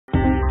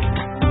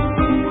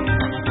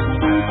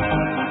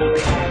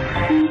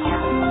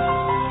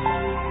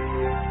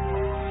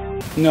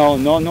No.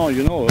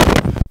 You know,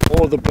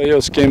 all the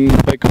players came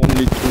back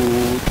only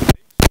today.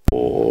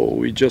 So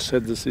we just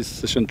had this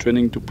session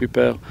training to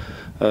prepare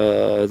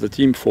the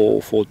team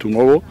for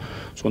tomorrow.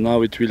 So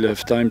now it will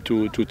have time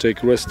to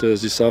take rest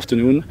this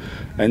afternoon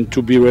and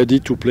to be ready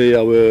to play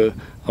our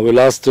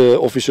last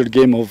official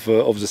game of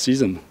the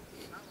season.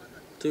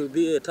 It will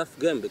be a tough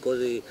game because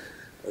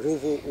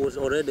Ruvu was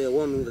already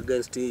warming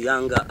against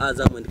Yanga,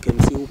 Azam and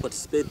KMC who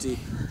participated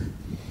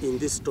in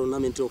this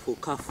tournament of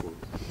CAF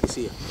this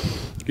year.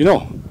 You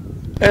know,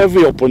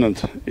 every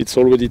opponent, it's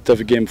already a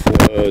tough game for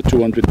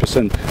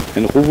 200%.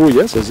 And Ruvu,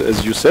 yes,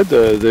 as you said,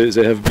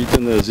 they have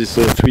beaten these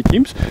three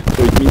teams,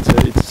 so it means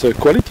it's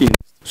quality.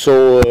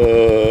 So,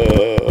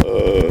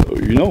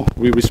 you know,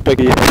 we respect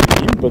the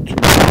team, but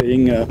we're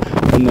playing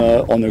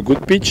on a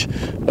good pitch.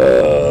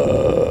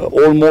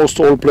 Almost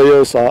all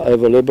players are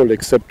available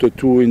except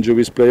two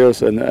injuries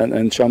players and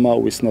Chama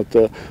who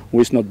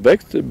is not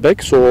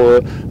back.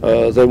 So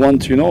they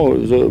want, you know,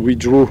 we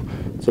drew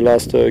the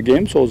last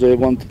game, so they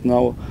want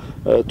now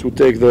to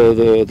take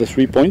the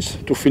 3 points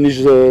to finish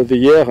the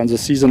year and the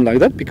season like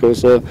that,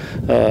 because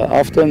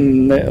after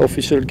an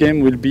official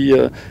game will be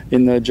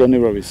in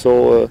January.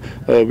 So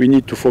we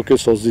need to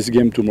focus on this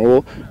game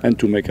tomorrow and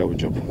to make our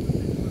job.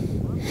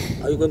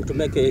 Are you going to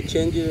make a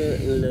change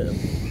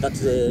that's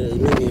the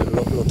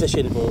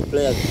rotation for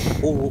players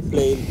who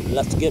played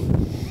last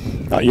game?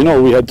 You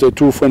know, we had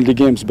two friendly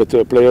games, but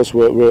players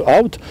were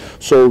out.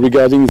 So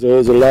regarding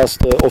the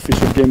last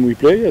official game we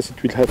play, yes,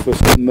 it will have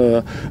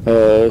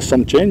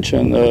some change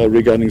and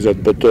regarding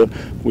that. But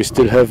we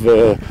still have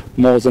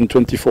more than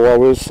 24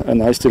 hours,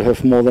 and I still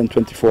have more than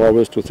 24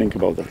 hours to think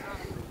about that.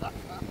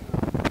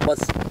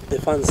 What's the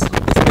fans?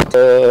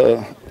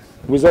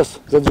 With us,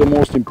 that's the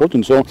most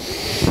important. So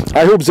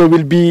I hope they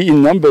will be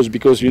in numbers,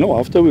 because, you know,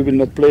 after we will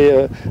not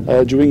play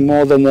during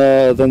more than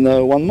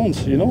 1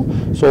 month, you know.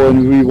 So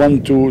and we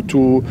want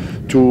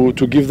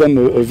to give them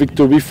a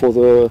victory for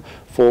the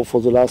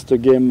last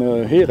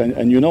game here.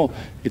 And you know,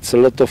 it's a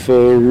lot of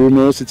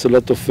rumors, it's a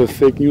lot of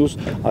fake news.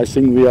 I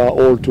think we are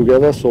all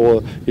together,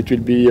 so it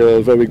will be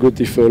very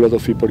good if a lot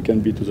of people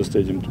can be to the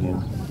stadium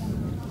tomorrow.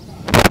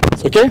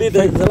 Okay. It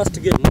will be the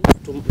last game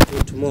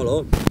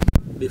tomorrow,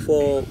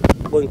 before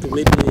going to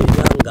meet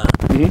Yanga.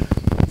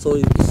 Mm-hmm. So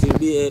it will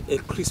be a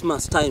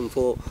Christmas time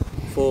for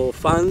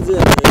fans and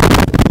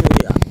New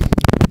Year.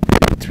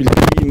 It will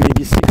be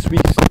maybe 6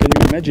 weeks. Can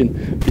you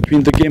imagine?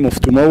 Between the game of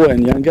tomorrow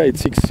and Yanga, it's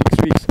six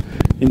weeks.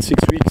 In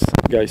 6 weeks,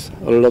 guys,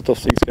 a lot of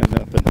things can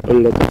happen. A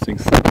lot of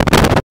things.